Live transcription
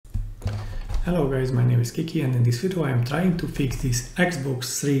Hello guys, my name is Kiki and in this video I am trying to fix this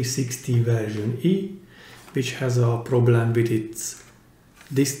Xbox 360 version E, which has a problem with its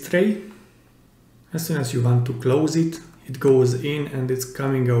disk tray. As soon as you want to close it, it goes in and it's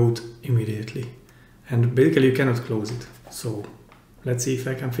coming out immediately. And basically you cannot close it. So let's see if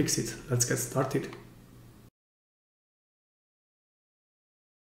I can fix it. Let's get started.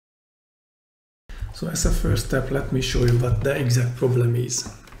 So as a first step, let me show you what the exact problem is.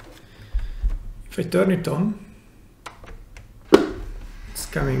 If I turn it on, it's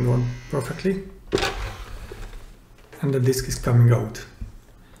coming on perfectly and the disk is coming out.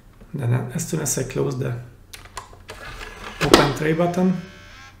 Then as soon as I close the open tray button,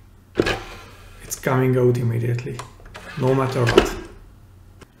 it's coming out immediately, no matter what.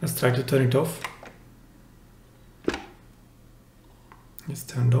 Let's try to turn it off. It's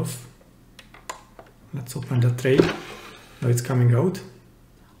turned off. Let's open the tray. Now it's coming out.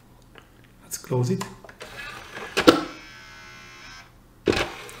 Let's close it.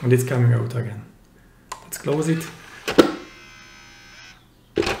 And it's coming out again. Let's close it.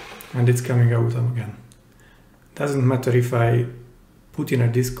 And it's coming out again. Doesn't matter if I put in a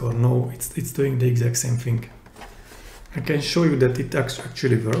disk or no, it's doing the exact same thing. I can show you that it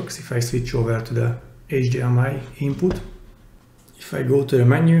actually works if I switch over to the HDMI input. If I go to the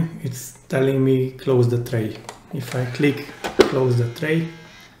menu, it's telling me close the tray. If I click close the tray,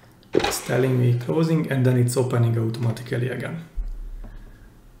 it's telling me closing and then it's opening automatically again.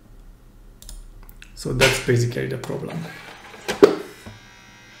 So that's basically the problem.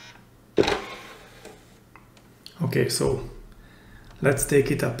 Okay, so let's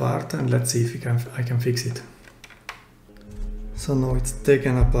take it apart and let's see if I can fix it. So now it's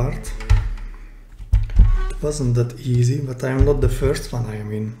taken apart. It wasn't that easy, but I am not the first one. I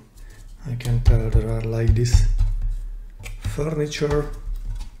mean, I can tell there are like this furniture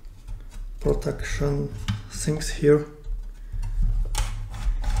protection things here.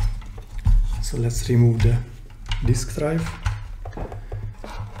 So let's remove the disk drive.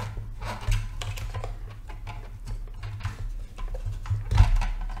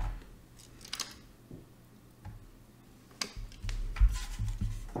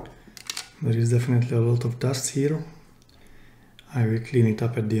 There is definitely a lot of dust here. I will clean it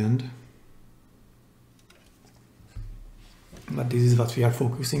up at the end. But this is what we are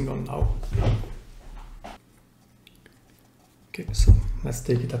focusing on now. Okay, so let's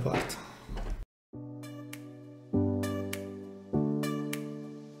take it apart.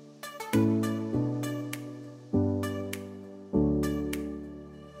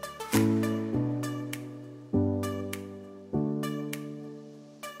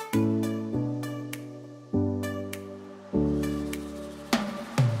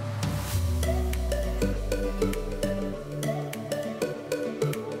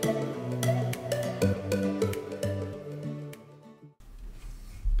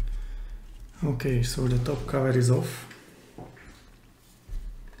 Okay, so the top cover is off.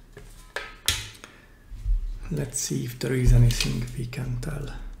 Let's see if there is anything we can tell.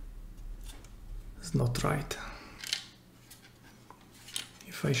 It's not right.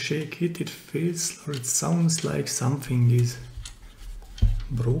 If I shake it, it feels or it sounds like something is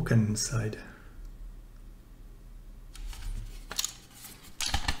broken inside.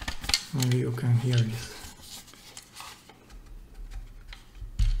 Maybe you can hear this.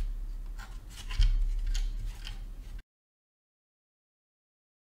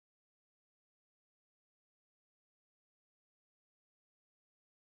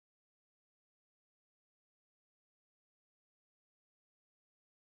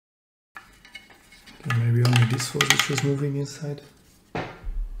 Okay, maybe only this was which was moving inside.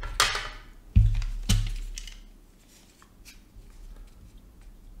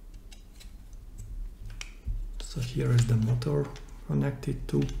 So here is the motor connected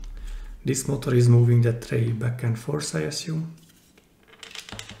to. This motor is moving the tray back and forth, I assume.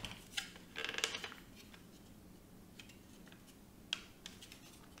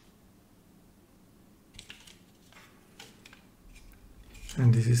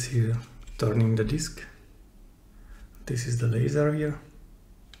 And this is here turning the disc. This is the laser here.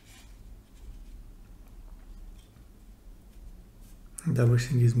 And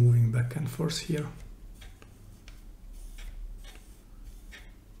everything is moving back and forth here.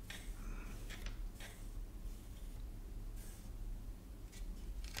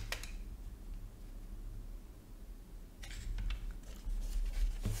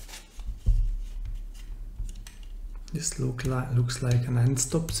 This looks like an end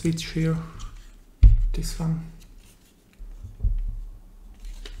stop switch here. This one.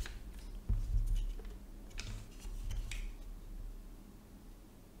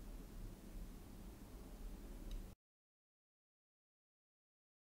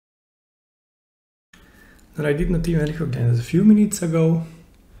 that I did not even recognize a few minutes ago.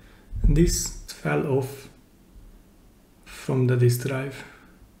 This fell off from the disk drive.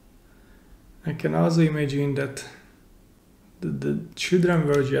 I can also imagine that the children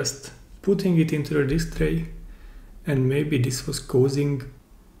were just putting it into the disk tray, and maybe this was causing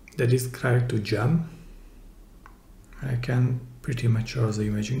the disk drive to jam. I can pretty much also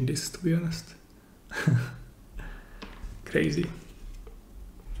imagine this, to be honest. Crazy.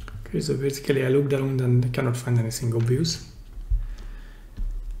 Okay, so basically I looked around and I cannot find anything obvious.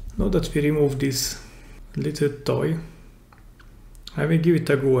 Now that we remove this little toy, I will give it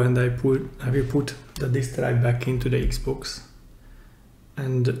a go and I will put the disk drive back into the Xbox.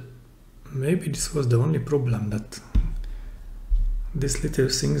 And maybe this was the only problem, that this little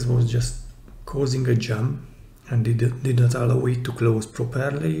thing was just causing a jam and did not allow it to close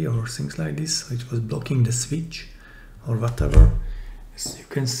properly or things like this. So it was blocking the switch or whatever. As you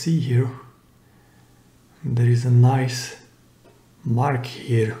can see here, there is a nice mark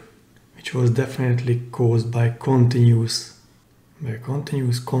here, which was definitely caused by continuous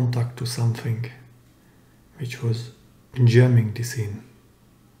contact to something, which was jamming this in.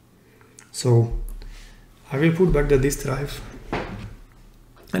 So I will put back the disk drive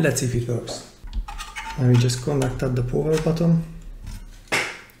and let's see if it works. I will just connect at the power button.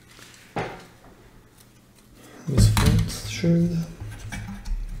 This front shield.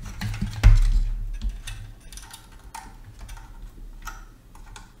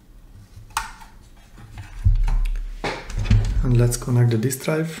 And let's connect the disk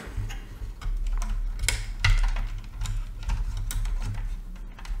drive.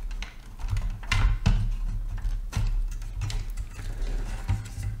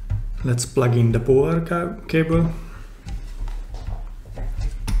 Let's plug in the power cable.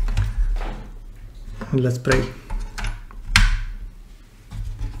 And let's pray.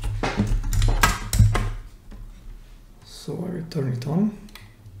 So I will turn it on.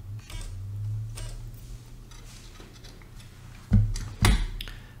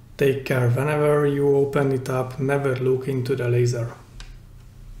 Take care, whenever you open it up, never look into the laser.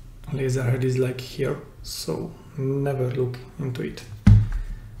 Laser head is like here, so never look into it.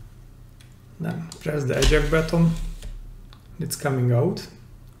 Then press the eject button, it's coming out.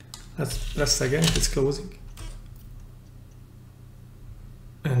 Let's press again, it's closing.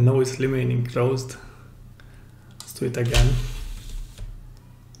 And now it's remaining closed. Let's do it again.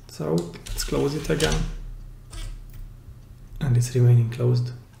 So let's close it again. And it's remaining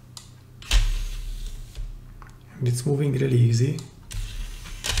closed. And it's moving really easy.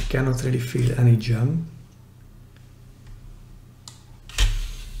 I cannot really feel any jam.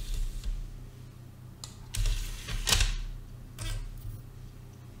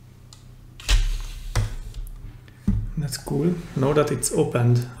 That's cool. Now that it's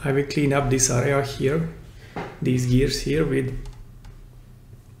opened, I will clean up this area here, these gears here with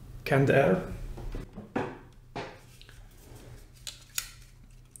canned air.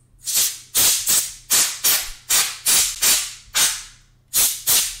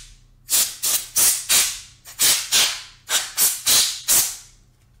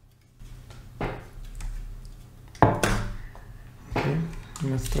 Okay,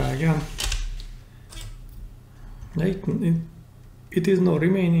 let's try again. It is now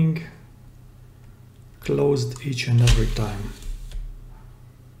remaining closed each and every time.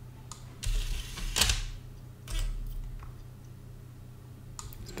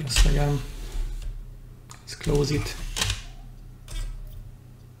 Let's press again. Let's close it.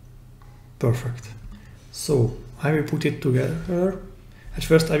 Perfect. So I will put it together. At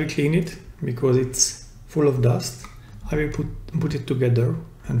first I will clean it because it's full of dust. I will put it together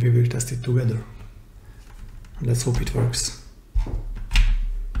and we will test it together. Let's hope it works.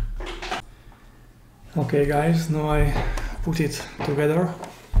 Okay guys, now I put it together.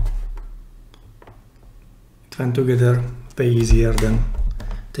 It went together way easier than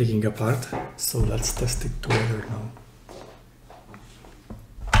taking apart. So let's test it together now.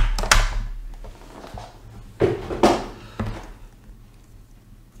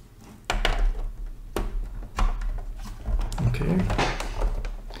 Okay.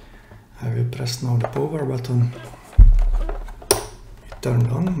 I will press now the power button. It turned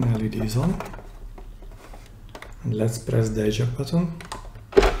on, my LED is on. And let's press the eject button.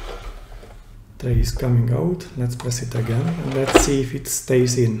 Tray is coming out. Let's press it again and let's see if it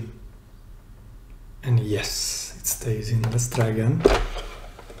stays in. And yes, it stays in. Let's try again.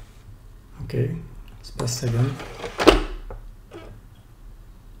 Okay, let's press again.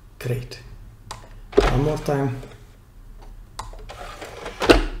 Great. One more time.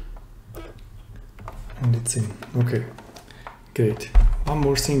 And it's in. Okay, great. One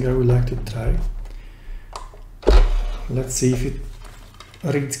more thing I would like to try. Let's see if it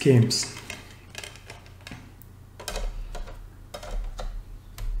reads games.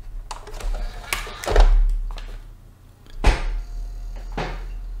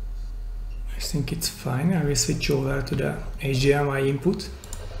 I think it's fine. I will switch over to the HDMI input.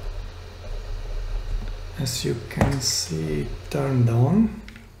 As you can see, it turned on.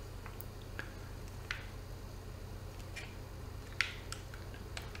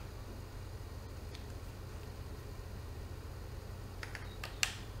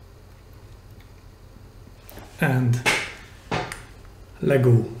 And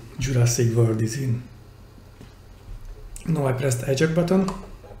Lego Jurassic World is in. Now I press the eject button.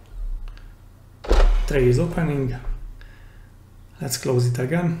 Tray is opening. Let's close it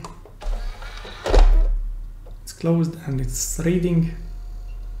again. It's closed and it's reading.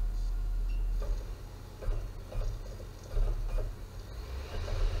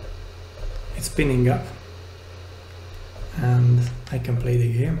 It's spinning up and I can play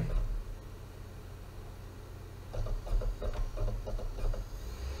the game.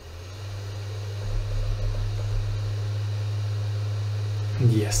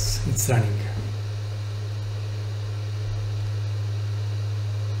 Yes, it's running.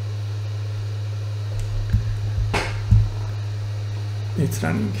 It's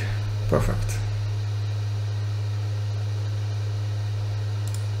running. Perfect.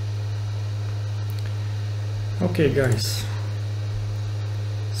 Okay guys,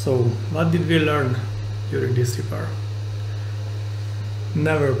 so what did we learn during this repair?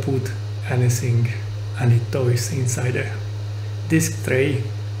 Never put anything, any toys inside a disc tray,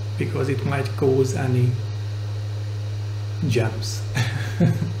 because it might cause any jams.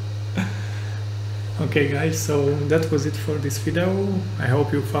 Okay guys, so that was it for this video. I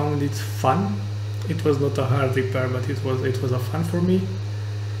hope you found it fun. It was not a hard repair, but it was a fun for me.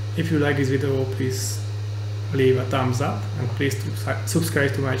 If you like this video, please leave a thumbs up and please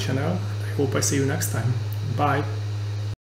subscribe to my channel. I hope I see you next time. Bye.